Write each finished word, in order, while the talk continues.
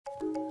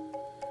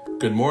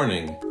Good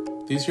morning.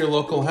 These are your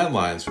local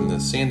headlines from the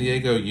San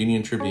Diego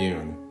Union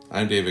Tribune.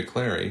 I'm David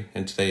Clary,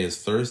 and today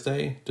is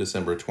Thursday,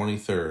 December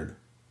 23rd.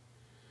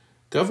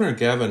 Governor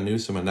Gavin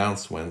Newsom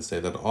announced Wednesday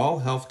that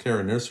all healthcare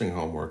and nursing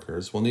home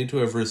workers will need to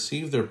have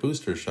received their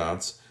booster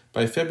shots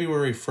by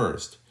February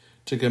 1st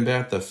to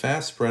combat the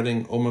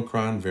fast-spreading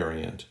Omicron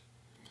variant.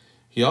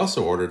 He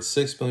also ordered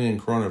 6 million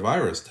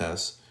coronavirus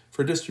tests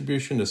for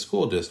distribution to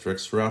school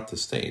districts throughout the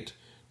state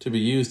to be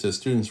used as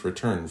students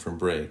return from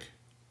break.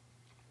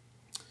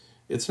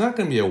 It's not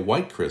going to be a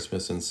white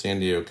Christmas in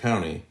San Diego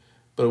County,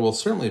 but it will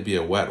certainly be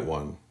a wet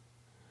one.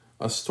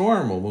 A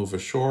storm will move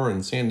ashore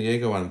in San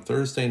Diego on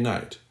Thursday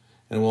night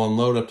and will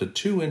unload up to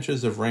 2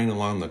 inches of rain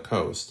along the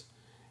coast,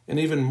 and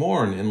even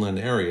more in inland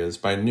areas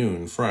by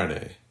noon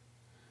Friday.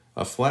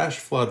 A flash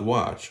flood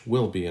watch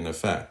will be in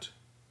effect.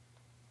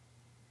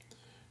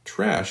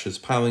 Trash is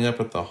piling up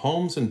at the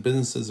homes and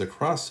businesses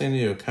across San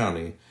Diego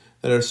County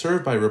that are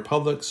served by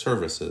Republic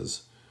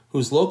Services,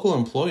 whose local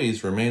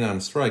employees remain on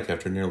strike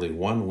after nearly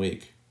 1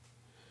 week.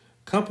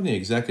 Company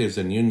executives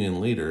and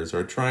union leaders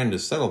are trying to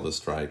settle the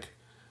strike,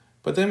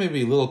 but that may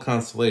be little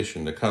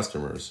consolation to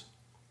customers.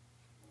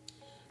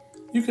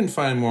 You can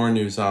find more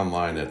news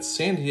online at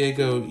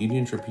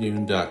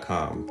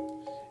SanDiegoUnionTribune.com.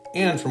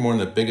 And for more on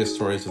the biggest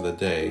stories of the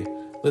day,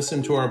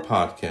 listen to our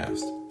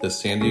podcast, the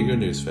San Diego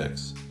News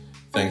Fix.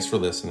 Thanks for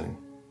listening.